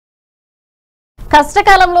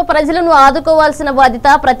కష్టకాలంలో ప్రజలను ఆదుకోవాల్సిన బాధ్యత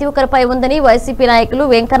ప్రతి ఒక్కరిపై ఉందని వైసీపీ నాయకులు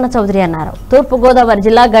వెంకన్న చౌదరి అన్నారు. తూర్పు గోదావరి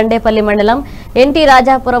జిల్లా గండేపల్లి మండలం ఎన్టీ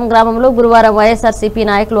రాజాపురం గ్రామంలో గురువారం వైఎస్ఆర్సీపీ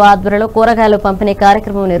నాయకులు ఆధ్వర్యంలో కూరగాయలు పంపిణీ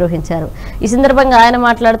కార్యక్రమం నిర్వహించారు. ఈ సందర్భంగా ఆయన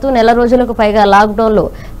మాట్లాడుతూ నెల రోజులకు పైగా లాక్డౌన్ లో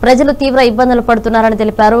ప్రజలు తీవ్ర ఇబ్బందులు పడుతున్నారని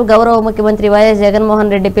తెలిపారు. గౌరవ ముఖ్యమంత్రి వైఎస్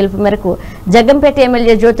జగన్మోహన్ రెడ్డి పిలుపు మేరకు జగ్గంపేట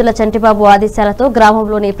ఎమ్మెల్యే జ్యోతుల చంటిబాబు ఆదేశాలతో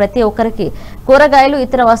గ్రామంలోని ప్రతి ఒక్కరికి కూరగాయలు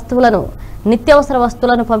ఇతర వస్తువులను నిత్యావసర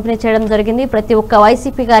వస్తువులను పంపిణీ చేయడం జరిగింది. ప్రతి ఒక్క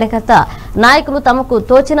వైసీపీ కార్యకర్త నాయకులు తమకు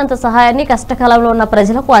తోచినంత సహాయాన్ని కష్టకాలంలో ఉన్న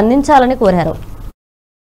ప్రజలకు అందించాలని కోరారు.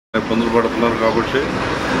 ఇబ్బందులు పడుతున్నారు కాబట్టి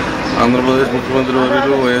ఆంధ్రప్రదేశ్ ముఖ్యమంత్రి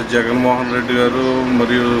వర్యులు వైఎస్ జగన్మోహన్ రెడ్డి గారు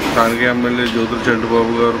మరియు స్థానిక ఎమ్మెల్యే జ్యోతుల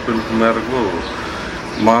చంటిబాబు గారు పిలుపు మేరకు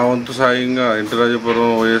మా వంతు సాయంగా ఎన్టీ రాజాపురం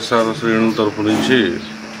వైఎస్ఆర్ శ్రేణుల తరపు నుంచి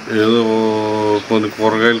ఏదో కొన్ని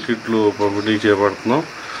కూరగాయల కిట్లు పంపిణీ చేపడుతున్నాం.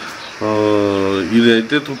 ఇది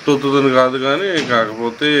అయితే తృప్తి అవుతుందని కాదు, కానీ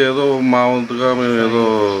కాకపోతే ఏదో మా వంతుగా మేము ఏదో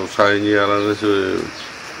సాయం చేయాలనేసి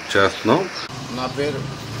చేస్తున్నాం. నా పేరు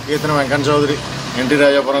కీర్తన వెంకన్న చౌదరి, ఎన్టీ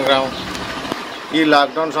రాజాపురం గ్రామం. ఈ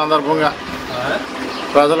లాక్డౌన్ సందర్భంగా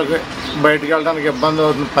ప్రజలకు బయటికి వెళ్ళడానికి ఇబ్బంది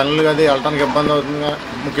అవుతుంది, పనులు అది వెళ్ళడానికి ఇబ్బంది అవుతుంది.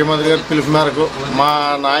 ముఖ్యమంత్రి గారి పిలుపు మేరకు, మా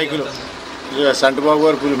నాయకులు చంటిబాబు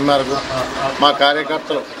గారి పిలుపు మేరకు మా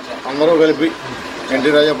కార్యకర్తలు అందరూ కలిపి ఎన్టీ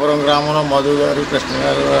రాజాపురం గ్రామంలో మధు గారు, కృష్ణ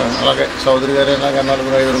గారు, అలాగే చౌదరి గారు, ఇలాగ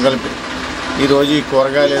 4-5 కలిపి ఈరోజు ఈ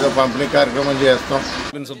కూరగాయలు ఏదో పంపిణీ కార్యక్రమం చేస్తాం.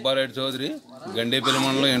 సుబ్బారెడ్డి చౌదరి, గండేపల్లి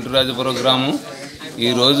మండలం ఎన్టీ రాజాపురం గ్రామం.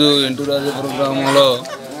 ఈరోజు ఎన్టీ రాజాపురం గ్రామంలో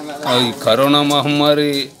ఈ కరోనా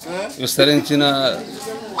మహమ్మారి విస్తరించిన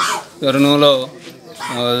తరుణంలో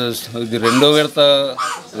ఇది 2వ విడత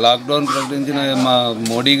లాక్డౌన్ ప్రకటించిన మా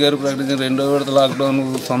మోడీ గారు ప్రకటించిన 2వ విడత లాక్డౌన్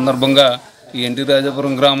సందర్భంగా ఈ ఎన్టీ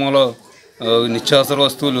రాజాపురం గ్రామంలో నిత్యావసర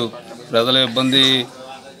వస్తువులు ప్రజల ఇబ్బంది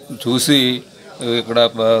చూసి ఇక్కడ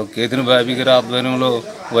కేతిన బాబీ గారి ఆధ్వర్యంలో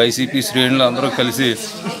వైసీపీ శ్రేణులు అందరూ కలిసి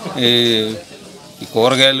ఈ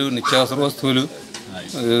కూరగాయలు నిత్యావసర వస్తువులు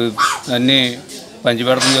అన్నీ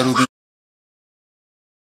పంచిపెట్టడం జరుగుతుంది.